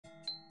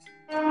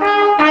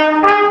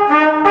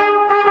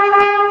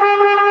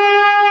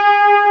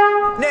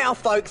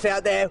blokes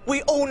out there,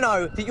 we all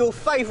know that your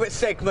favourite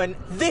segment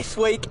this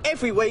week,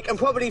 every week, and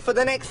probably for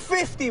the next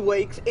 50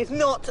 weeks is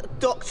not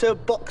Dr.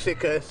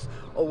 Boxicus,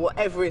 or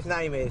whatever his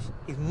name is.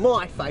 He's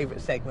my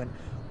favourite segment.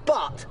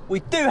 But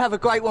we do have a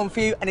great one for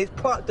you, and it's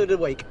Product of the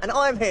Week. And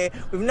I'm here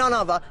with none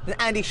other than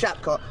Andy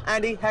Shapcott.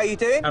 Andy, how are you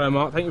doing? Hello,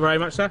 Mark. Thank you very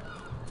much, sir.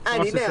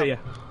 Andy, nice to see you.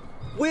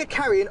 We're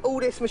carrying all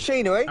this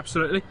machinery.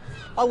 Absolutely.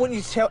 I want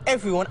you to tell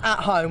everyone at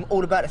home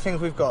all about the things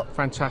we've got.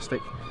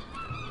 Fantastic.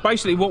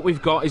 Basically, what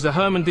we've got is a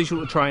Herman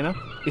digital trainer.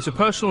 It's a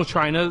personal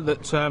trainer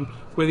that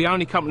we're the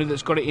only company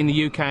that's got it in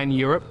the UK and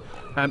Europe,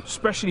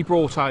 specially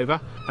brought over.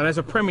 And as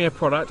a premier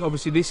product,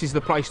 obviously this is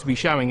the place to be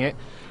showing it.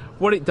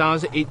 What it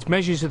does, it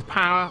measures the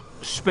power,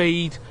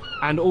 speed,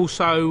 and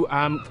also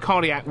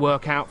cardiac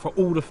workout for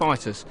all the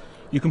fighters.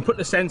 You can put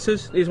the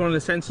sensors, here's one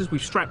of the sensors,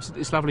 we've strapped it to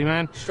this lovely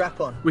man. Strap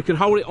on. We can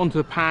hold it onto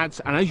the pads,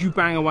 and as you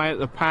bang away at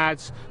the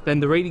pads, then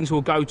the readings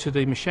will go to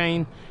the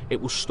machine.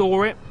 It will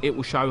store it, it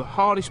will show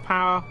hardest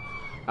power,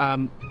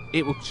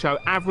 it will show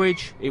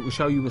average, it will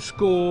show you a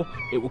score,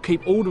 it will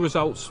keep all the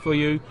results for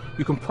you.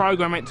 You can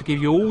program it to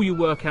give you all your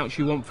workouts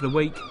you want for the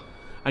week,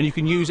 and you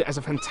can use it as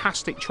a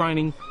fantastic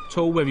training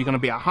tool, whether you're going to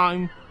be at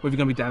home, whether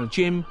you're going to be down the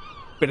gym,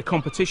 a bit of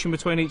competition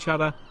between each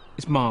other.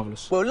 It's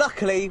marvellous. Well,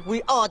 luckily,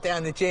 we are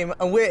down the gym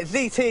and we're at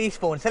ZTE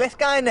Spawn, so let's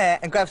go in there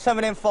and grab some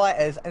of them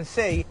fighters and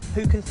see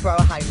who can throw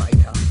a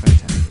haymaker.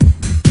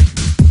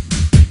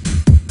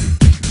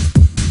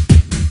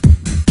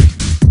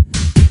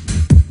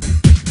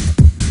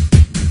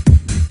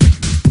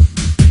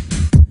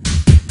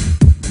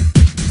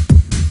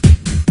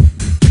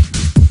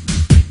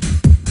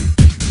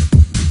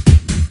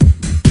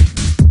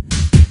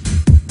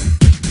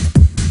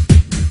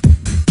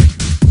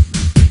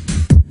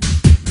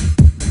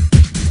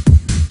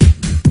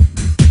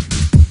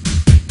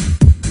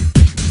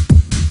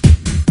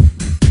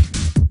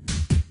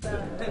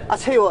 I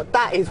tell you what,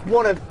 that is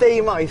one of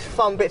the most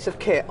fun bits of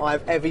kit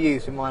I've ever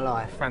used in my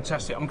life.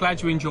 Fantastic. I'm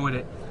glad you enjoyed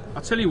it.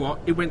 I'll tell you what,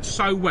 it went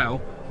so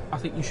well, I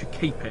think you should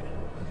keep it.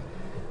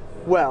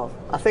 Well,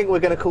 I think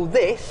we're going to call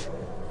this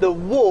the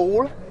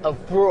Wall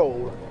of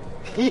Brawl.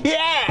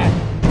 Yeah!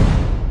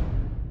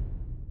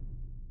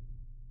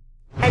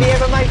 Any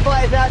MMA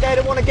fighters out there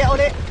that want to get on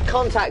it?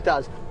 Contact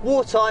us.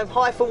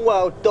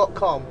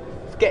 wartime-world.com.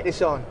 Let's get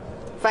this on.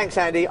 Thanks,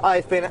 Andy.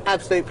 It's been an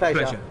absolute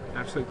pleasure.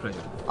 Absolute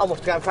pleasure. I'm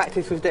off to go and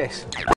practice with this.